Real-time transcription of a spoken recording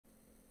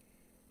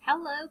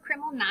Hello,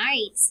 Criminal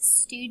Knights,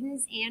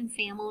 students and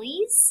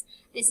families.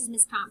 This is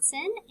Ms.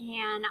 Thompson,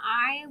 and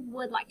I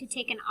would like to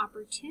take an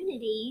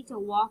opportunity to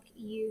walk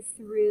you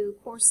through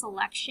course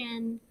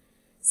selection,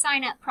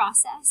 sign-up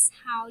process,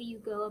 how you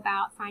go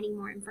about finding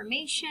more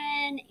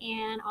information,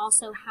 and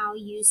also how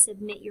you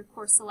submit your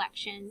course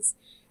selections.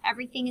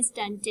 Everything is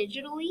done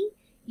digitally.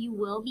 You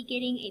will be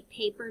getting a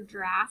paper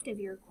draft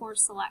of your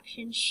course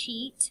selection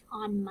sheet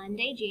on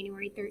Monday,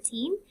 January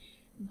 13th.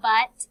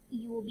 But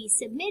you will be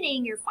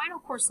submitting your final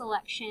course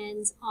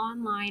selections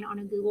online on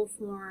a Google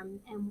form,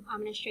 and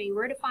I'm going to show you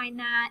where to find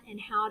that and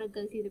how to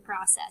go through the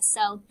process.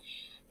 So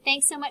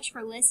thanks so much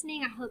for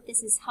listening. I hope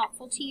this is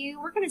helpful to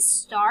you. We're going to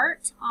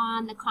start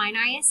on the Klein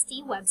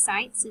ISD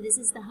website. So this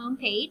is the home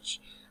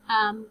page.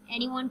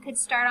 Anyone could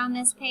start on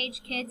this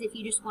page, kids. If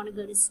you just want to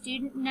go to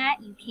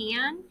StudentNet, you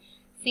can.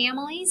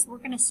 Families, we're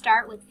going to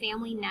start with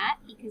FamilyNet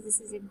because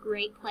this is a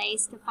great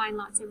place to find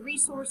lots of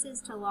resources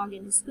to log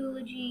into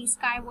Schoology,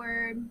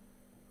 Skyward,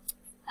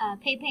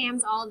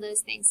 PayPams, all of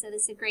those things. So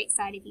this is a great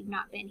site if you've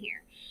not been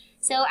here.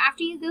 So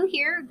after you go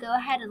here, go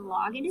ahead and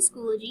log into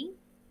Schoology.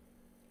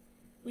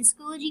 When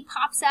Schoology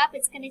pops up,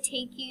 it's going to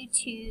take you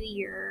to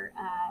your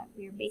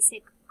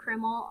basic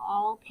Criminal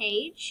All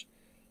page.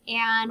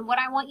 And what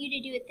I want you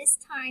to do at this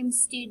time,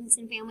 students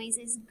and families,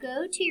 is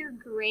go to your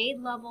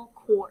grade level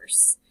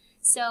course.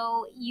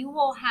 So you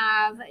will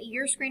have,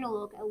 your screen will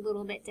look a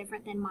little bit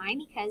different than mine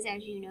because,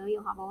 as you know,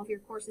 you'll have all of your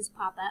courses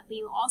pop up, but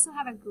you'll also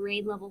have a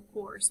grade level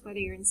course, whether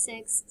you're in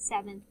 6th,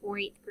 7th, or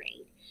 8th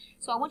grade.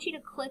 So I want you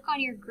to click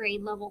on your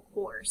grade level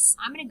course.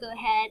 I'm going to go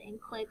ahead and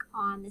click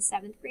on the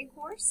 7th grade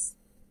course.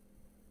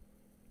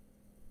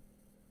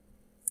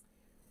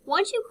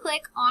 Once you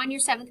click on your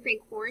 7th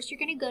grade course, you're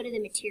going to go to the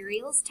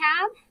Materials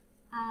tab.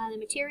 The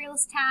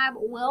Materials tab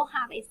will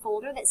have a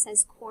folder that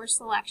says Course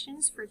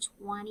Selections for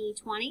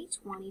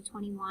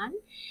 2020-2021.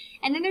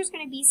 And then there's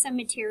going to be some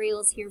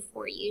materials here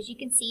for you. As you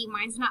can see,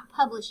 mine's not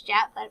published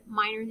yet, but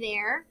mine are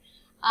there.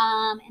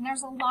 And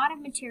there's a lot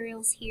of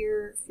materials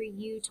here for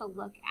you to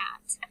look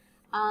at.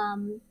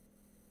 I'm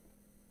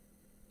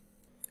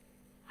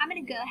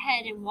going to go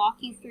ahead and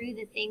walk you through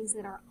the things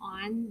that are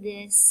on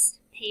this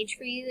page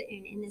for you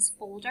and in this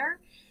folder.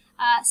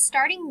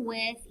 Starting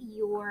with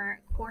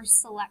your course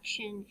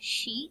selection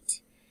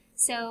sheet.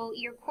 So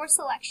your course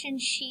selection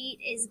sheet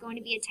is going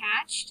to be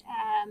attached,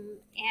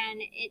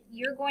 and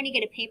you're going to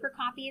get a paper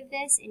copy of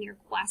this in your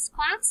Quest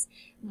class,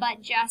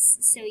 but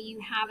just so you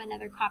have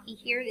another copy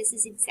here, this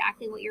is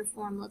exactly what your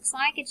form looks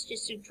like. It's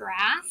just a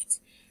draft.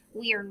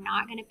 We are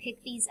not going to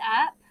pick these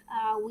up.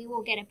 We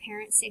will get a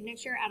parent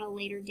signature at a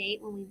later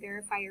date when we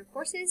verify your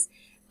courses,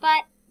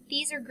 but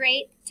these are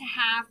great to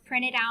have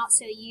printed out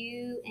so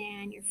you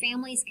and your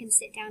families can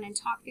sit down and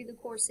talk through the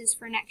courses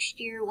for next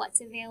year, what's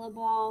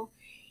available,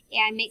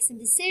 and make some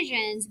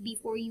decisions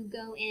before you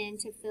go in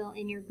to fill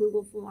in your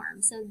Google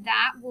form. So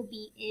that will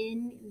be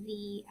in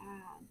the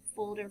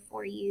folder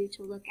for you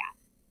to look at.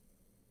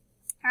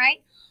 All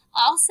right.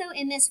 Also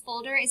in this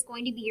folder is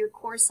going to be your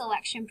course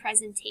selection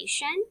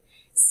presentation.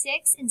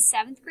 6th and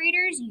 7th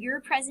graders, your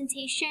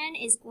presentation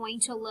is going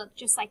to look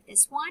just like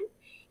this one.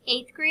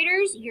 8th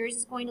graders, yours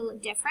is going to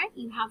look different.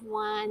 You have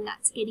one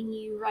that's getting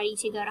you ready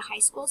to go to high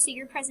school, so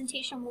your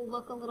presentation will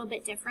look a little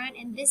bit different.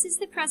 And this is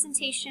the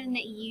presentation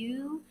that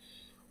you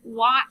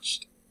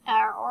watched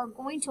or are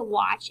going to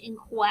watch in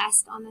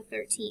Quest on the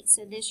 13th.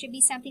 So this should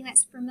be something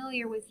that's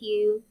familiar with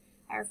you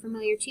or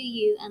familiar to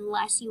you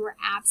unless you were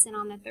absent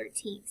on the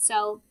 13th.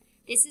 So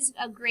this is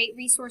a great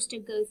resource to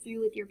go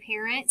through with your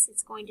parents.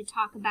 It's going to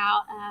talk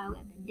about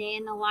the day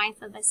in the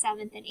life of a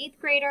 7th and 8th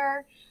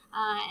grader,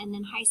 and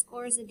then high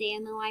schoolers, a day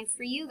in the life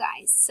for you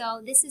guys.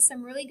 So this is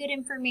some really good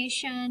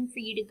information for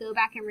you to go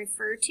back and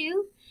refer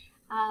to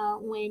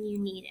when you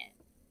need it.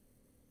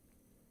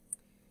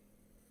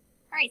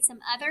 All right, some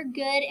other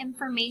good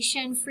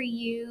information for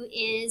you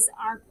is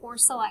our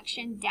course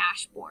selection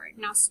dashboard.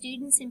 Now,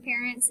 students and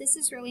parents, this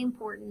is really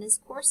important. This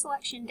course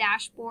selection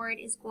dashboard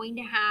is going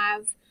to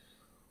have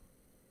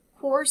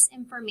course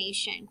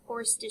information,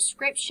 course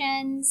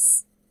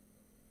descriptions,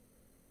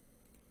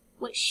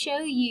 which show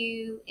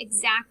you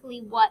exactly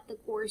what the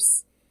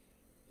course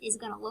is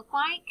going to look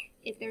like,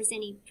 if there's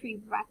any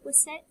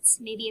prerequisites,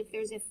 maybe if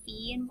there's a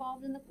fee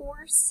involved in the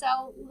course.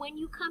 So when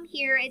you come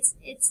here, it's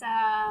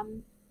a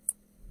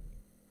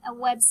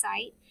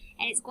website,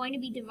 and it's going to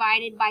be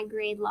divided by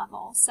grade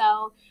level.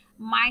 So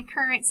my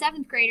current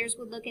 7th graders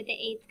would look at the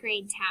 8th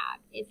grade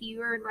tab. If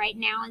you are right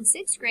now in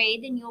 6th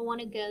grade, then you'll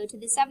want to go to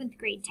the 7th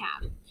grade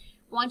tab.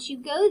 Once you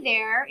go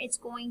there, it's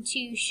going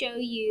to show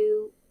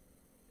you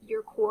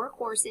your core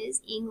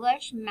courses,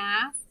 English,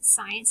 Math,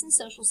 Science, and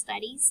Social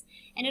Studies,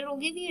 and it'll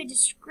give you a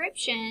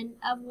description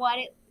of what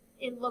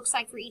it looks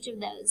like for each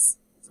of those.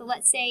 So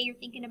let's say you're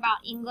thinking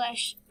about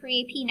English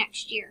pre-AP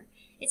next year.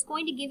 It's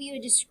going to give you a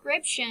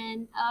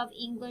description of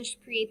English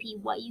pre-AP,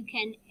 what you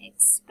can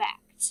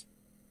expect.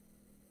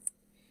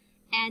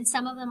 And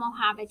some of them will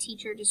have a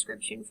teacher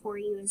description for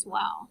you as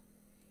well.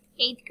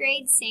 8th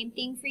grade, same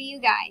thing for you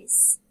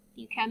guys.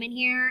 You come in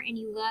here and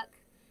you look,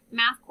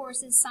 math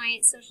courses,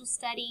 science, social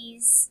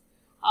studies,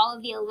 All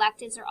of the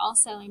electives are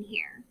also in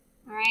here.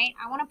 All right,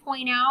 I want to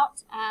point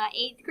out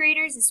 8th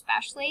graders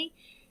especially,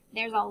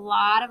 there's a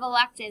lot of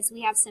electives.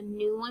 We have some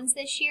new ones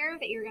this year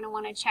that you're going to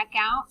want to check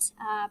out.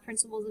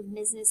 Principles of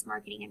Business,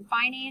 Marketing, and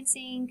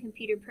Financing,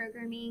 Computer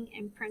Programming,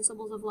 and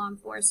Principles of Law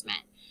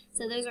Enforcement.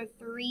 So those are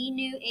 3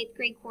 new 8th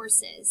grade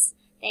courses.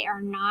 They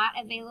are not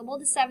available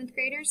to 7th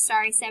graders.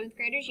 Sorry, 7th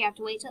graders, you have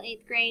to wait till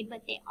 8th grade,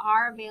 but they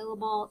are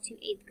available to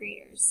 8th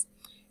graders.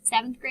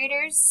 7th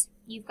graders,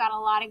 you've got a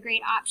lot of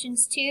great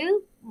options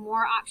too,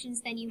 more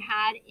options than you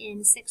had in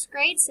 6th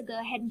grade, so go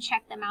ahead and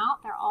check them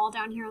out. They're all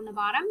down here on the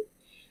bottom.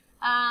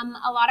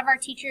 A lot of our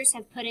teachers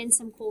have put in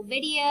some cool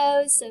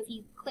videos, so if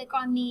you click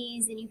on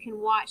these, then you can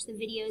watch the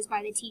videos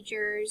by the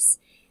teachers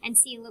and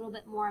see a little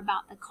bit more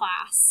about the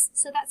class.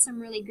 So that's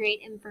some really great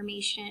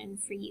information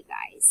for you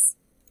guys.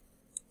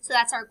 So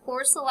that's our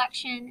course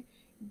selection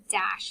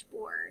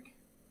dashboard.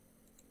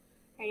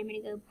 All right, I'm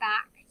going to go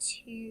back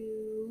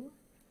to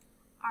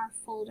our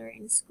folder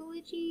in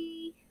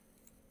Schoology.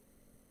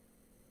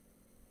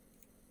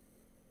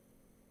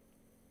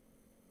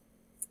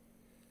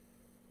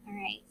 All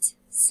right,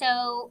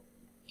 so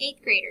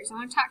 8th graders, I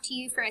want to talk to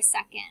you for a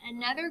second.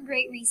 Another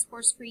great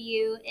resource for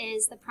you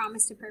is the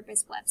Promise to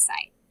Purpose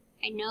website.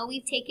 I know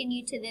we've taken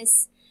you to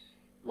this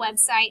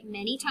website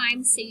many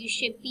times, so you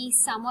should be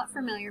somewhat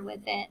familiar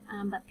with it.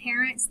 But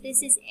parents,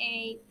 this is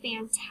a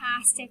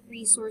fantastic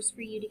resource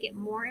for you to get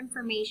more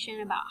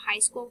information about high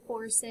school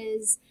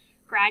courses,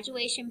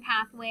 graduation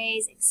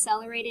pathways,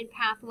 accelerated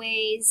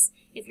pathways.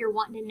 If you're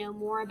wanting to know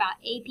more about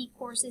AP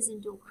courses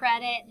and dual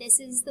credit, this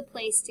is the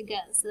place to go.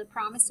 So the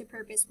Promise to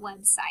Purpose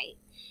website.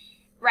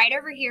 Right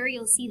over here,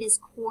 you'll see this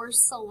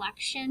course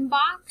selection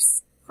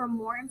box. For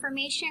more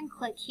information,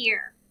 click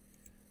here.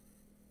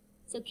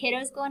 So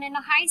kiddos going into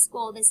high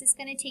school, this is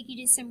going to take you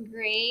to some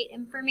great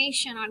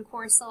information on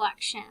course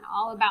selection,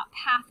 all about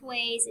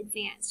pathways,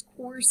 advanced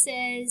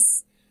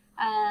courses,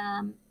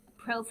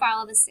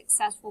 profile of a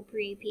successful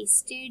pre-AP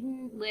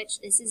student, which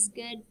this is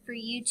good for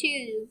you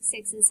too,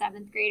 6th and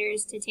 7th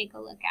graders, to take a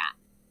look at.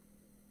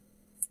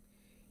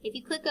 If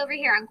you click over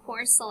here on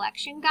course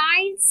selection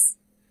guides,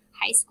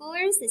 high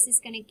schoolers, this is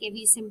going to give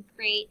you some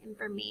great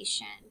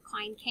information.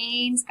 Klein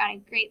Cain's got a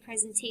great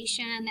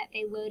presentation that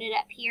they loaded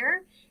up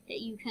here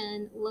that you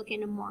can look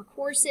into more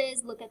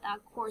courses, look at the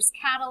course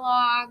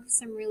catalog,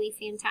 some really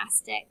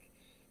fantastic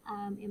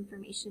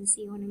information,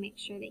 so you want to make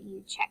sure that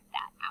you check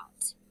that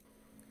out.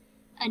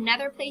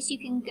 Another place you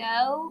can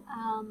go,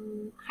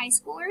 high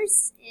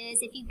schoolers,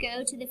 is if you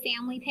go to the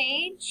family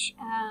page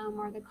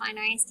or the Klein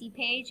ISD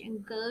page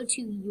and go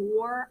to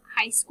your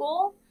high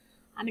school.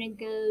 I'm going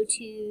to go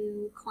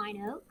to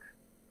Klein Oak.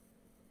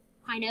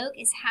 Klein Oak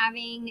is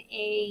having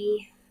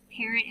a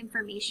parent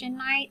information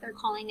night. They're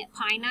calling it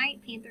Pie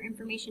Night, Panther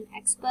Information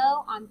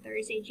Expo, on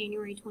Thursday,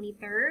 January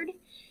 23rd.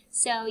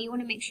 So you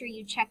want to make sure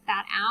you check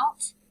that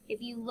out.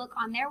 If you look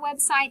on their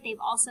website, they've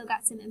also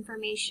got some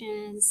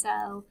information.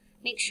 So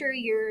make sure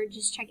you're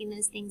just checking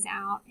those things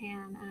out,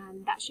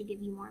 and that should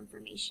give you more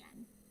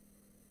information.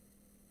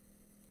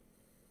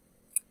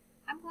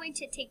 I'm going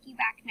to take you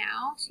back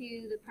now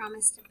to the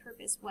Promise to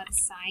Purpose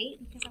website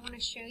because I want to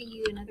show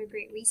you another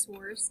great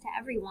resource to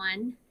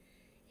everyone.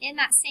 In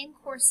that same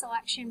course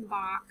selection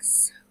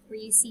box where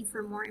you see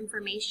for more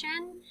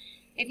information,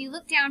 if you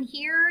look down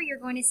here, you're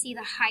going to see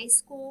the high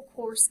school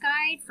course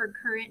guide for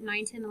current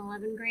 9, 10, and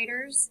 11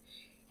 graders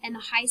and the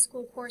high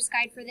school course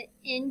guide for the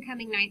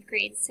incoming 9th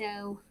grade.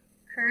 So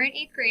current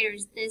 8th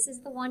graders, this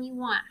is the one you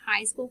want,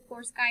 high school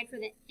course guide for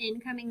the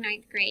incoming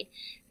 9th grade.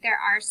 There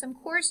are some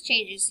course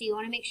changes, so you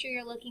want to make sure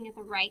you're looking at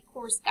the right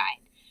course guide.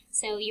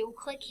 So you'll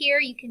click here,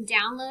 you can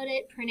download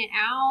it, print it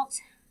out,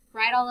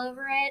 write all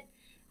over it.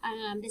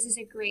 This is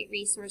a great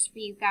resource for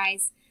you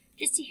guys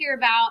just to hear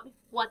about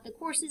what the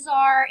courses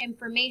are,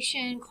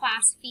 information,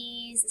 class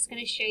fees. It's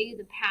going to show you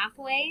the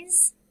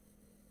pathways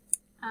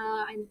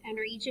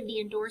under each of the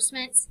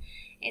endorsements.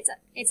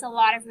 It's a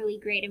lot of really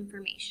great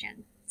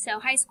information. So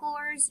high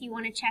schoolers, you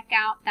want to check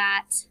out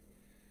that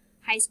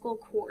high school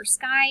course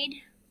guide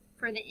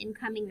for the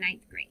incoming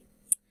 9th grade.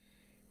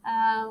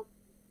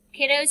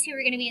 Kiddos who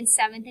are going to be in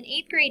 7th and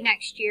 8th grade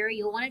next year,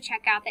 you'll want to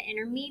check out the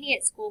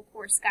intermediate school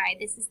course guide.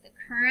 This is the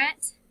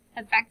current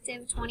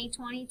effective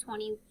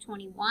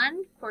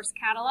 2020-2021 course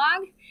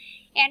catalog,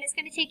 and it's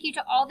going to take you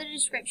to all the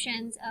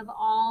descriptions of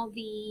all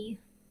the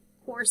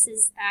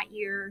courses that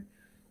you're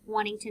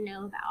wanting to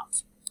know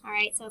about. All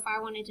right, so if I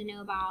wanted to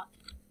know about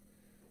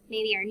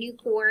maybe our new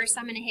course,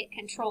 I'm going to hit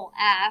Control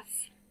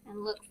F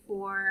and look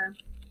for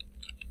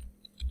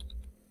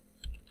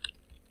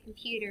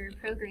computer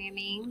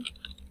programming.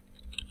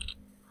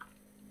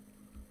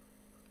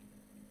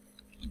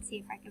 Let's see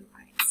if I can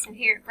find it. So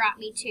here it brought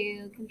me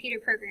to computer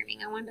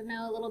programming. I wanted to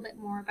know a little bit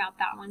more about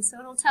that one. So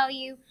it'll tell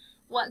you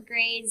what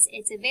grades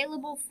it's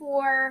available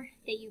for,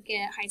 that you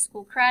get high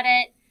school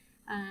credit,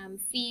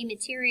 fee,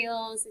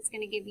 materials. It's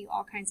going to give you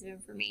all kinds of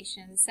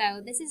information.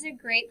 So this is a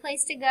great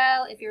place to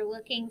go if you're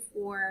looking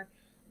for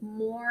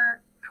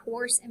more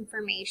course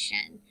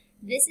information.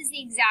 This is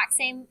the exact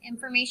same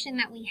information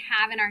that we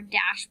have in our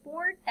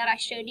dashboard that I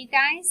showed you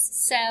guys.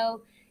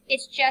 So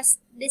It's just,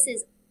 this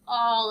is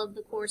all of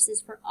the courses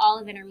for all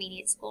of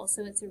intermediate school,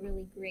 so it's a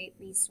really great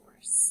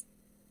resource.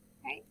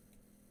 Right?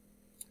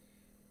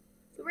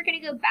 So we're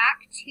going to go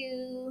back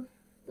to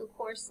the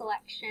course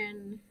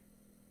selection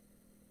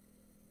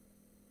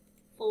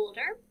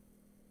folder.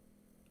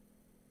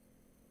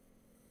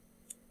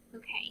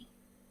 Okay.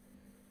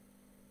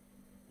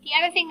 The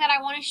other thing that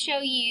I want to show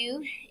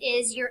you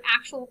is your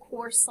actual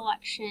course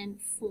selection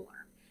form.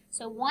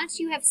 So once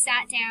you have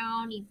sat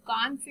down, you've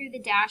gone through the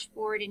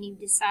dashboard, and you've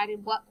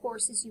decided what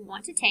courses you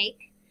want to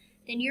take,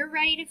 then you're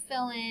ready to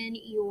fill in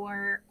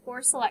your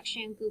course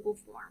selection Google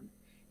form.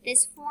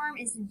 This form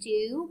is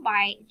due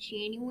by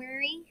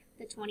January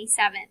the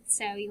 27th.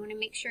 So you want to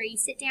make sure you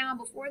sit down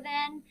before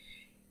then,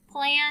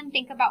 plan,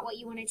 think about what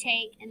you want to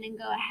take, and then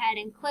go ahead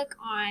and click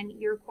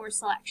on your course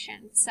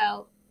selection.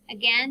 So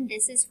again,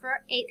 this is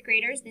for 8th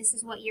graders. This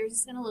is what yours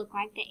is going to look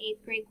like, the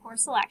 8th grade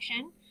course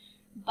selection.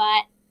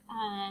 But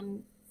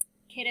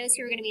kiddos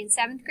who are going to be in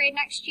 7th grade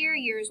next year,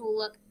 yours will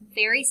look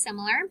very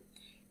similar,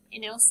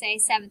 and it'll say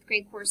 7th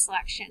grade course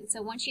selection.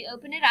 So once you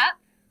open it up,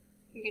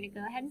 you're going to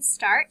go ahead and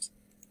start,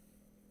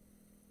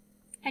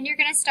 and you're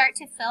going to start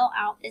to fill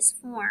out this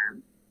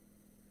form.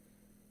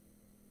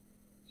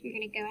 So you're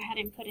going to go ahead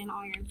and put in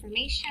all your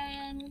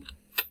information.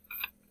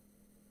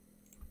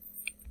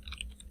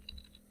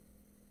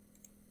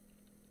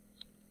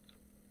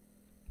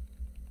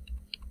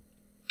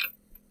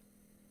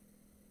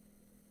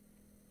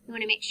 You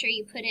want to make sure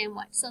you put in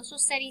what social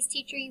studies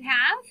teacher you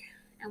have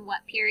and what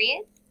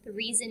period. The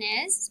reason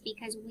is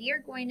because we are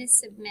going to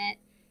submit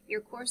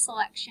your course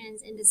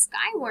selections into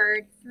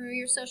Skyward through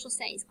your social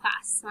studies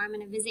class. So I'm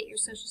going to visit your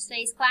social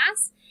studies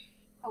class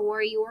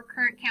or your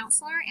current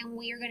counselor, and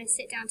we are going to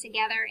sit down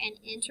together and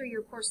enter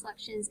your course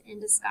selections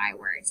into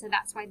Skyward. So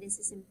that's why this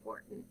is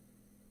important.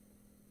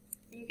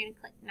 You're going to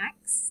click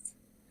Next.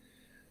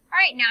 All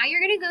right, now you're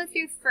going to go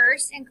through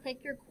first and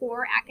click your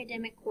core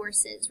academic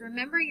courses.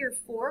 Remember, your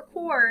 4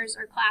 cores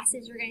are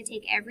classes you're going to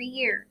take every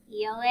year: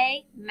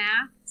 ELA,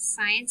 math,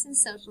 science, and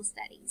social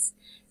studies.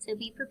 So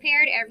be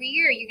prepared. Every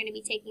year you're going to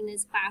be taking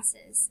those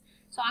classes.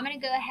 So I'm going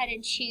to go ahead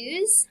and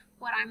choose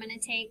what I'm going to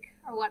take,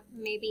 or what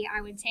maybe I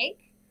would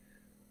take.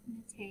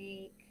 I'm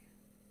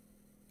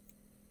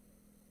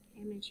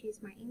going to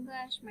choose my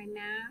English, my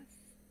math,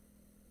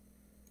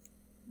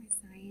 my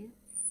science,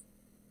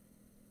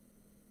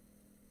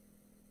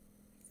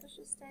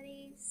 social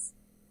studies.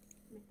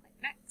 I'm going to click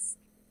Next.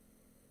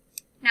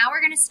 Now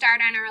we're going to start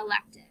on our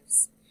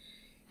electives.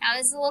 Now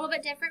this is a little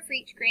bit different for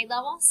each grade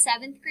level.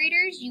 7th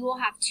graders, you will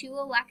have 2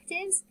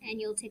 electives, and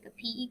you'll take a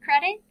PE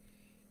credit.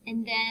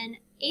 And then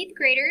 8th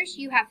graders,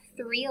 you have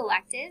 3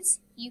 electives.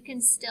 You can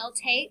still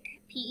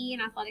take PE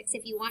and athletics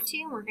if you want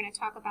to, and we're going to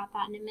talk about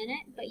that in a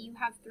minute, but you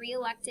have 3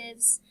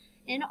 electives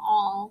in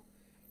all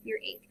your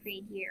 8th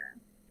grade year.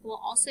 We'll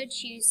also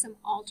choose some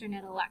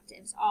alternate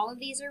electives. All of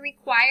these are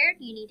required.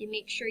 You need to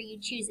make sure you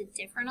choose a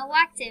different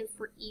elective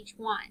for each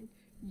one.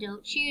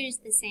 Don't choose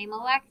the same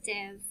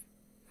elective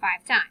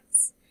 5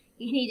 times.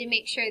 You need to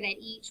make sure that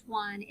each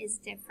one is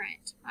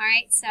different. All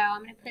right, so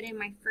I'm going to put in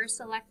my first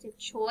elective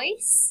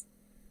choice.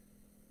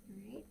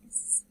 All right.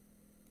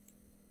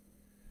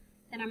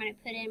 Then I'm going to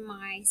put in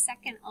my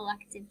second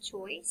elective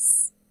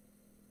choice.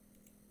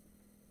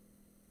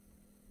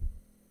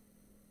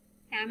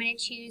 And I'm going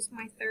to choose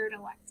my third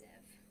elective.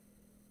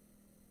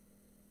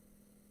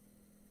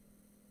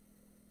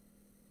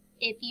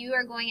 If you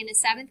are going into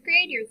 7th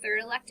grade, your third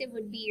elective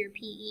would be your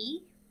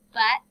PE,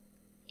 but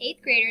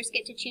 8th graders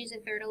get to choose a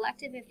third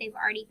elective if they've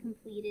already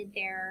completed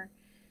their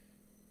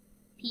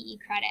PE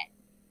credit.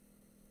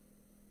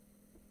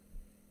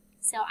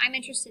 So I'm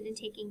interested in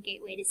taking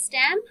Gateway to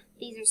STEM.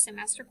 These are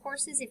semester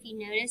courses. If you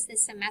notice, the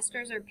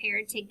semesters are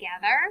paired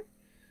together.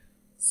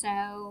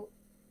 So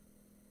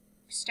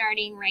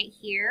starting right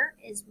here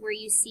is where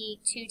you see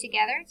 2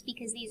 together. It's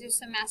because these are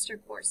semester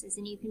courses,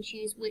 and you can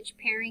choose which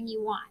pairing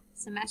you want.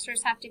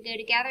 Semesters have to go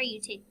together.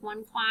 You take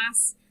 1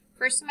 class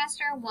first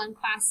semester, 1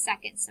 class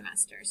second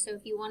semester. So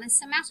if you want a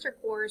semester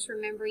course,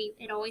 remember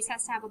it always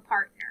has to have a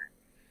partner.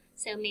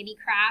 So maybe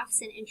crafts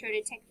and intro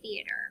to tech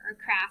theater, or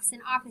crafts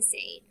and office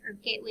aid, or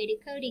gateway to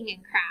coding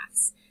and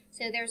crafts.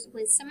 So there's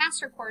with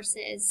semester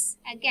courses,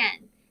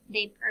 again,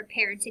 they are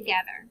paired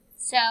together.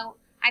 So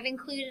I've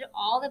included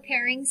all the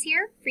pairings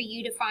here for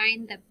you to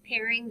find the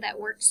pairing that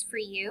works for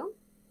you.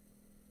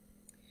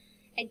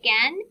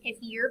 Again, if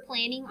you're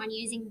planning on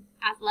using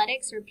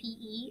athletics or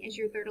PE as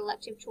your third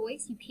elective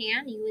choice,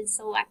 you would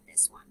select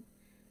this one.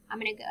 I'm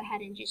going to go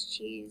ahead and just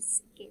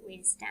choose Gateway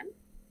to STEM.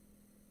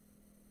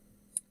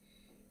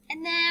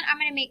 And then I'm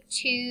going to make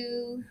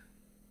 2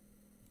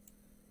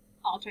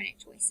 alternate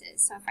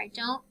choices. So if I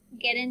don't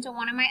get into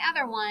one of my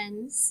other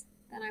ones,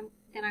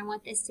 then I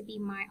want this to be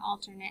my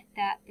alternate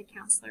that the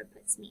counselor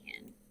puts me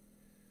in.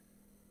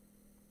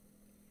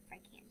 If I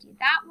can't do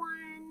that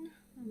one,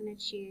 I'm going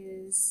to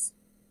choose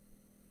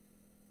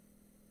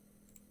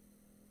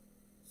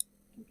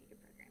computer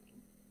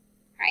programming.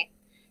 All right.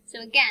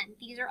 So again,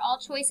 these are all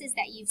choices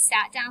that you've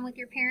sat down with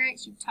your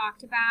parents, you've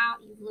talked about,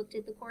 you've looked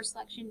at the course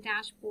selection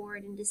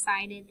dashboard and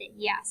decided that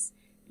yes,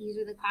 these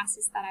are the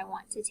classes that I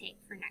want to take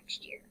for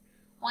next year.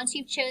 Once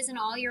you've chosen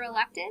all your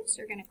electives,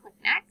 you're going to click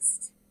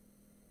Next,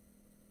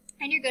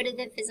 and you go to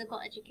the physical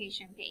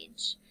education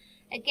page.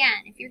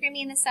 Again, if you're going to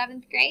be in the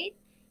 7th grade,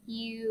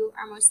 you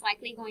are most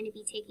likely going to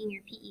be taking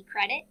your PE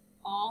credit.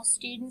 All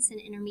students in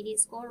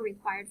intermediate school are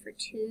required for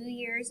 2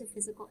 years of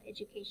physical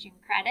education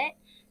credit.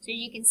 So as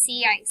you can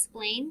see, I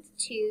explained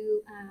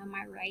to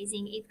my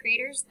rising 8th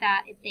graders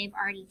that if they've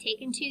already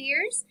taken 2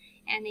 years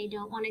and they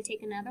don't want to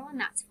take another one,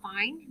 that's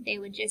fine. They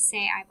would just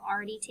say, I've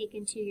already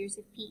taken 2 years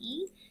of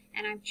PE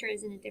and I've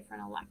chosen a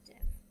different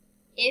elective.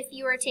 If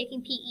you are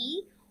taking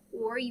PE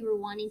or you are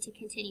wanting to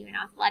continue in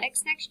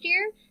athletics next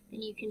year,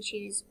 then you can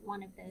choose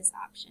one of those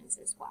options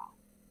as well.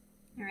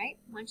 All right,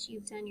 once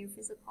you've done your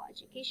physical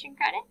education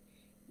credit,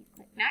 you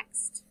click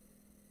Next.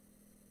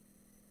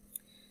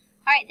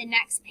 All right, the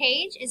next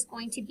page is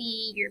going to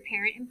be your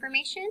parent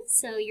information.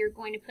 So you're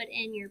going to put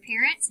in your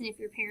parents, and if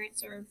your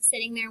parents are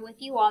sitting there with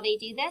you while they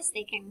do this,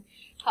 they can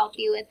help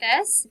you with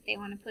this if they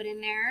want to put in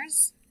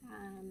theirs.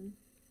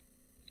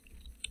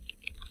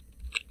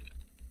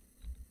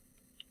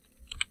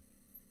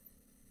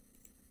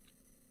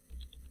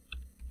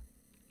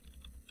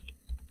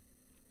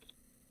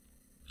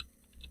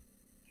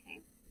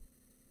 Okay,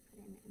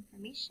 put in the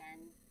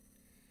information.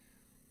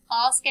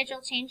 All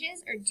schedule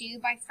changes are due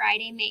by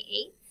Friday, May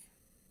 8th.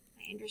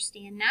 I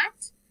understand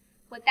that.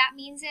 What that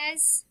means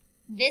is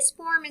this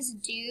form is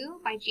due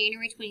by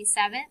January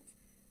 27th,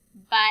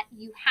 but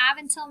you have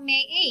until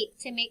May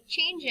 8th to make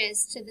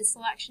changes to the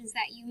selections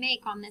that you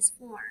make on this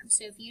form.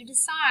 So if you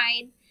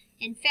decide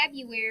in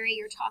February,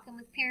 you're talking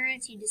with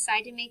parents, you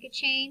decide to make a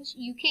change,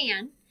 you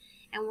can,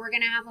 and we're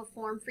going to have a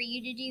form for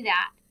you to do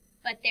that.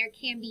 But there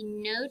can be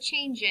no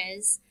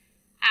changes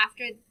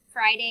after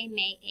Friday,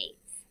 May 8th.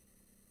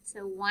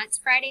 So once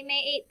Friday,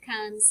 May 8th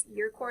comes,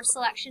 your course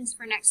selections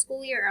for next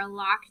school year are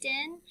locked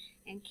in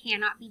and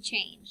cannot be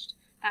changed.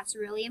 That's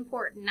really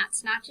important.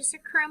 That's not just a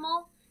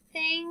Krimmel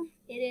thing,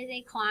 it is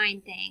a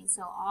Klein thing.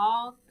 So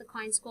all the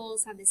Klein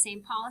schools have the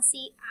same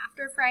policy.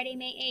 After Friday,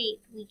 May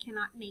 8th, we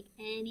cannot make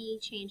any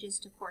changes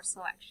to course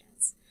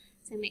selections.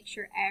 So make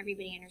sure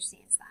everybody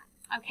understands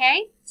that.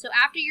 Okay, so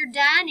after you're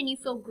done and you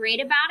feel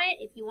great about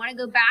it, if you want to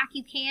go back,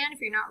 you can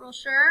if you're not real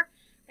sure.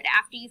 But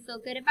after you feel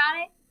good about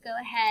it, go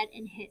ahead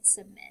and hit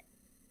Submit.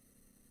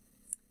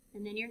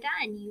 And then you're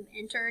done. You've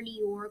entered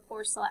your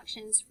course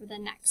selections for the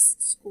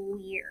next school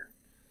year.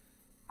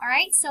 All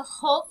right, so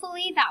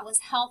hopefully that was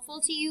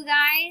helpful to you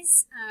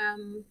guys.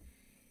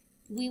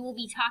 We will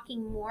be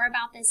talking more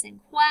about this in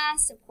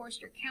Quest. Of course,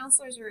 your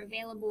counselors are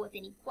available with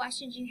any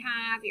questions you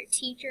have. Your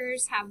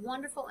teachers have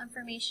wonderful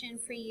information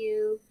for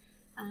you.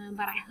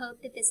 But I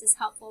hope that this is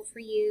helpful for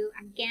you.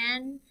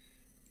 Again,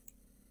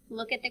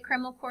 look at the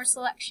Krimmel course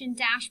selection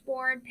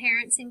dashboard,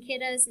 parents and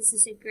kiddos. This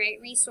is a great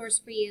resource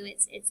for you.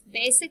 It's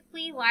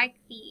basically like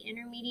the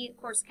intermediate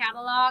course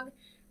catalog,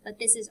 but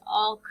this is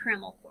all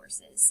Krimmel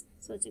courses.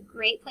 So it's a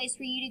great place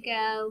for you to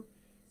go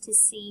to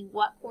see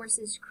what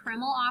courses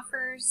Krimmel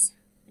offers,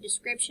 a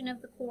description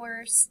of the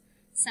course.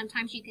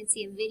 Sometimes you can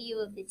see a video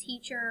of the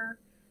teacher.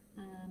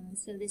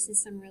 So this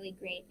is some really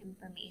great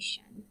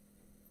information.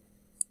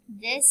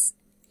 This,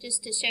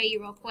 just to show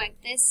you real quick,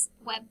 this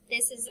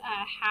is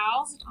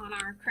housed on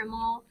our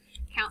Krimmel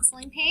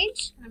counseling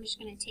page. I'm just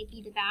going to take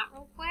you to that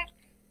real quick.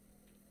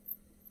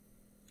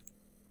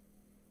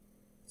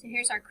 So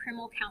here's our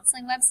Krimmel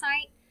counseling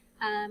website.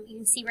 You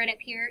can see right up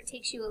here, it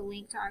takes you a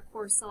link to our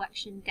course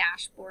selection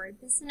dashboard.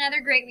 This is another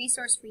great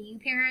resource for you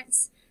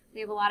parents. We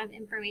have a lot of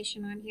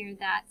information on here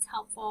that's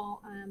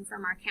helpful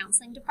from our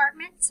counseling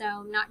department.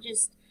 So not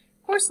just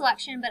course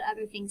selection, but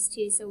other things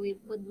too. So we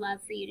would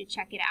love for you to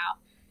check it out.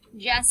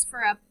 Just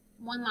for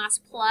one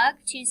last plug,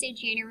 Tuesday,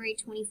 January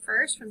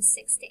 21st from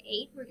 6 to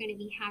 8, we're going to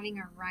be having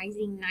our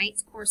Rising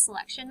Nights course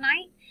selection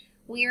night.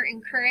 We are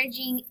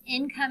encouraging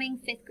incoming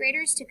 5th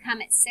graders to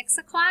come at 6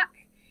 o'clock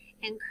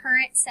and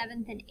current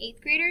 7th and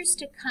 8th graders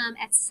to come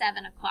at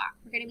 7 o'clock.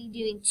 We're going to be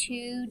doing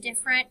 2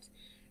 different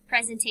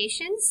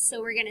presentations.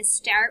 So we're going to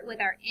start with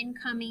our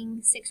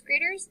incoming 6th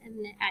graders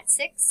at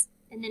 6,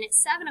 and then at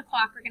 7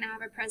 o'clock we're going to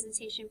have a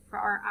presentation for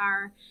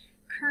our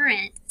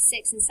current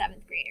 6th and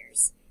 7th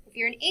graders. If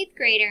you're an 8th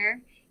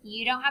grader,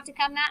 you don't have to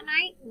come that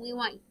night. We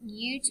want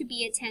you to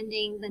be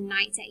attending the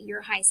nights at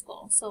your high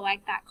school. So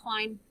like that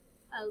Klein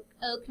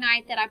Oak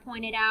night that I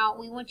pointed out,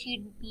 we want you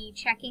to be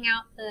checking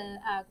out the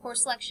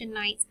course selection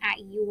nights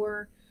at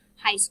your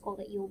high school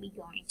that you'll be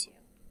going to.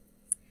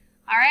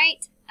 All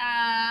right,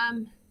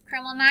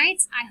 Krimmel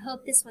Nights, I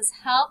hope this was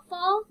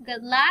helpful.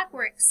 Good luck.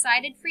 We're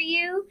excited for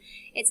you.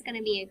 It's going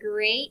to be a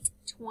great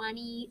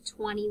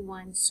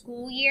 2021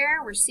 school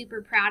year. We're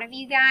super proud of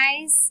you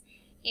guys.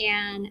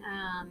 And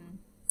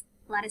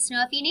let us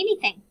know if you need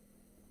anything.